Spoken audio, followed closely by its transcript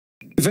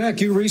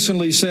Vivek, you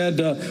recently said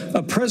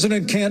a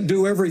president can't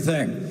do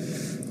everything.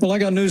 Well, I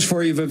got news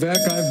for you,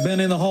 Vivek. I've been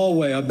in the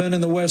hallway. I've been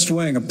in the West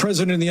Wing. A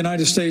president of the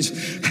United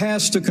States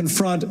has to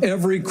confront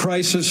every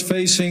crisis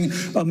facing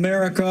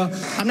America.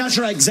 I'm not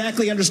sure I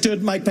exactly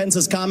understood Mike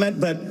Pence's comment,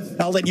 but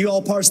I'll let you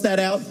all parse that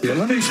out. Yeah,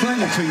 let me explain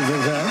it to you,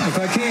 Vivek, if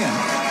I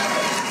can.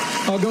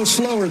 I'll go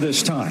slower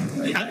this time.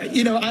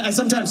 I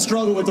sometimes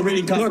struggle with the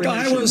reading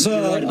comprehension.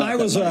 Look, I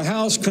was a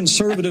House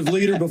conservative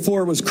leader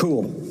before it was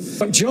cool.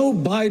 But Joe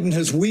Biden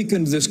has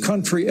weakened this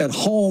country at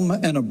home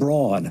and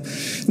abroad.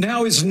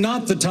 Now is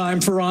not the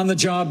time for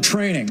on-the-job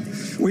training.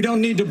 We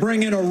don't need to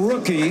bring in a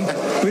rookie.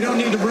 We don't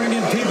need to bring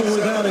in people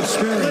without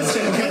experience.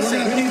 We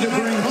need to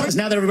bring...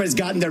 Now that everybody's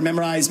gotten their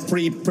memorized,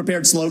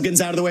 pre-prepared slogans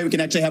out of the way, we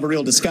can actually have a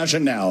real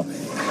discussion now.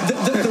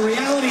 The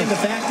reality and the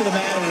fact of the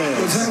matter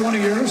is... Was that one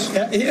of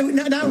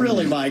yours? Not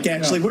really, Mike,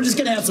 actually. We're just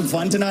going to have some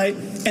fun tonight.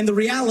 And the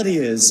reality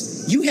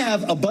is, you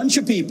have a bunch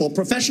of people,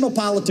 professional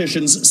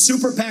politicians,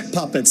 super PAC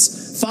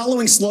puppets,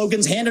 following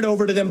slogans handed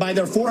over to them by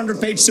their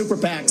 400-page super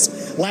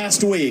PACs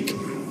last week.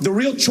 The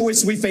real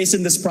choice we face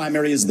in this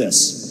primary is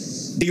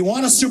this. Do you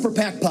want a super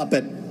PAC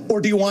puppet, or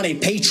do you want a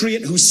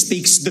patriot who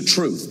speaks the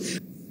truth?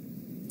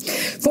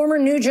 Former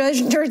New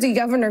Jersey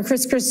Governor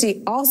Chris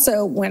Christie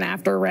also went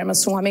after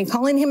Ramaswamy,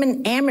 calling him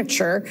an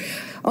amateur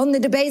on the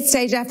debate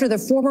stage after the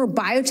former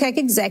biotech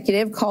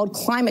executive called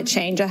climate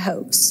change a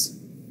hoax.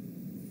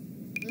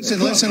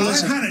 Listen.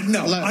 I've had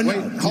enough.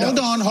 Hold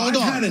on.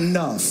 I've had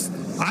enough.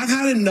 I've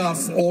had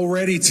enough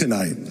already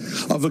tonight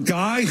of a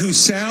guy who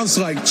sounds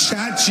like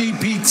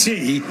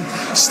ChatGPT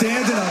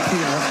standing up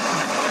here.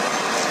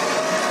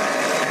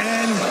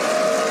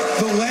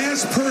 The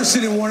last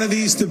person in one of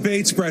these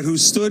debates, Brett, who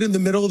stood in the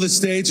middle of the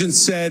stage and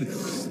said,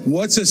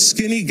 "What's a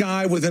skinny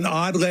guy with an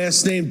odd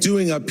last name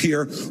doing up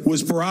here?"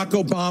 was Barack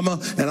Obama,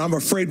 and I'm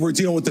afraid we're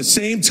dealing with the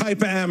same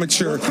type of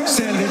amateur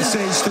standing on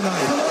stage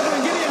tonight.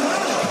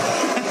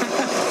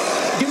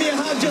 Give me a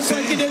hug just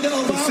like you did to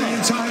Obama. The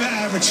same type of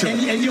amateur.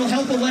 And you'll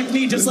help elect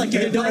me just like you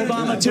did to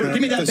Obama, too.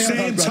 Give me that the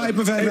same type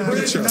of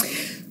amateur.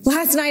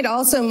 Last night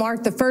also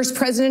marked the first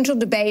presidential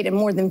debate in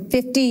more than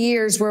 50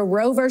 years where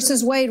Roe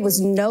versus Wade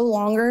was no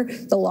longer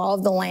the law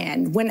of the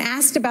land. When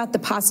asked about the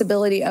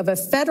possibility of a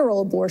federal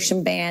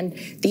abortion ban,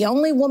 the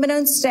only woman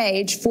on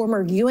stage,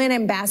 former UN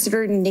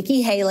Ambassador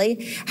Nikki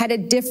Haley, had a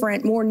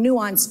different, more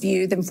nuanced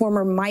view than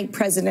former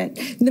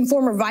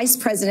Vice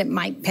President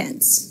Mike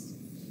Pence.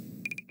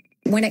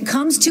 When it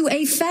comes to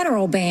a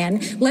federal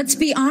ban, let's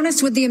be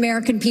honest with the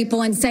American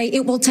people and say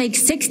it will take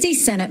 60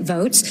 Senate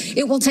votes.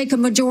 It will take a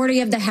majority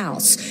of the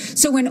House.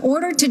 So in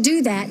order to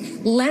do that,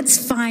 let's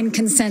find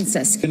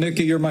consensus.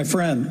 Nikki, you're my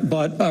friend,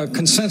 but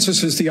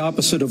consensus is the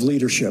opposite of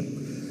leadership.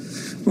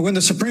 When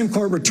the Supreme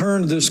Court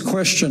returned this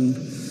question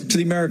to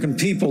the American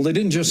people, they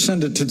didn't just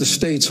send it to the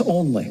states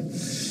only.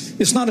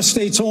 It's not a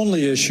states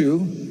only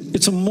issue.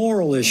 It's a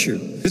moral issue.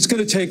 It's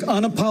going to take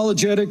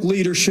unapologetic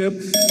leadership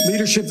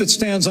that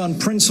stands on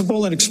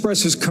principle and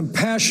expresses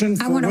compassion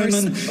for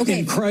women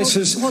in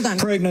crisis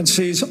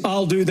pregnancies.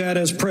 I'll do that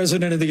as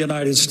President of the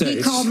United States.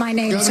 He called my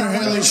name, so I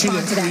want to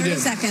respond to that. 30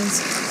 seconds.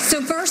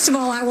 So first of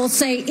all, I will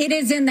say it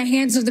is in the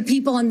hands of the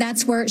people, and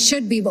that's where it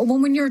should be. But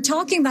when you're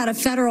talking about a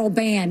federal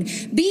ban,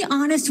 be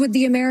honest with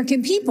the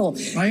American people.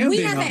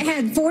 We haven't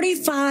had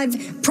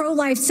 45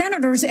 pro-life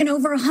senators in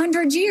over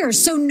 100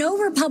 years, so no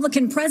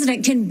Republican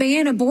president can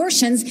ban abortions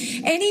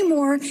any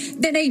more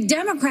than a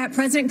Democrat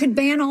president could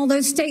ban all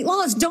those state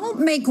laws.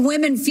 Don't make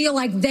women feel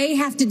like they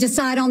have to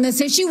decide on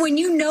this issue when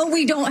you know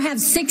we don't have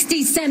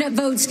 60 Senate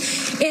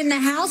votes in the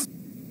House.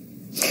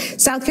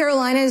 South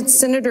Carolina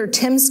Senator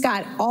Tim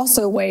Scott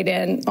also weighed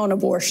in on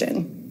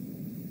abortion.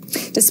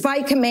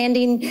 Despite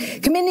commending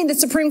the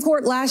Supreme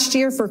Court last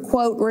year for,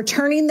 quote,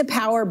 returning the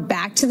power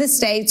back to the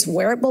states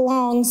where it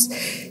belongs,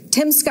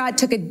 Tim Scott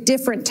took a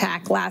different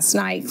tack last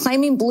night,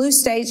 claiming blue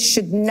states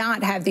should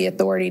not have the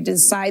authority to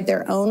decide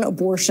their own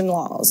abortion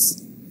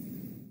laws.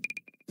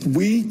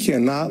 We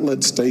cannot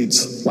let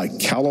states like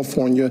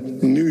California,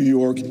 New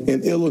York,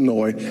 and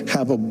Illinois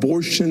have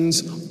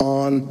abortions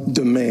on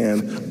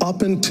demand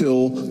up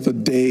until the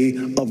day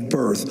of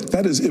birth.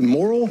 That is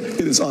immoral.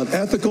 It is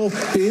unethical.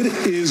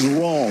 It is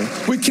wrong.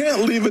 We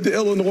can't leave it to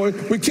Illinois.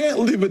 We can't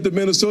leave it to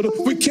Minnesota.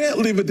 We can't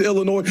leave it to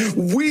Illinois.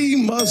 We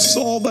must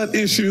solve that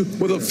issue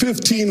with a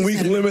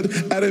 15-week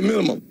limit at a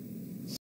minimum.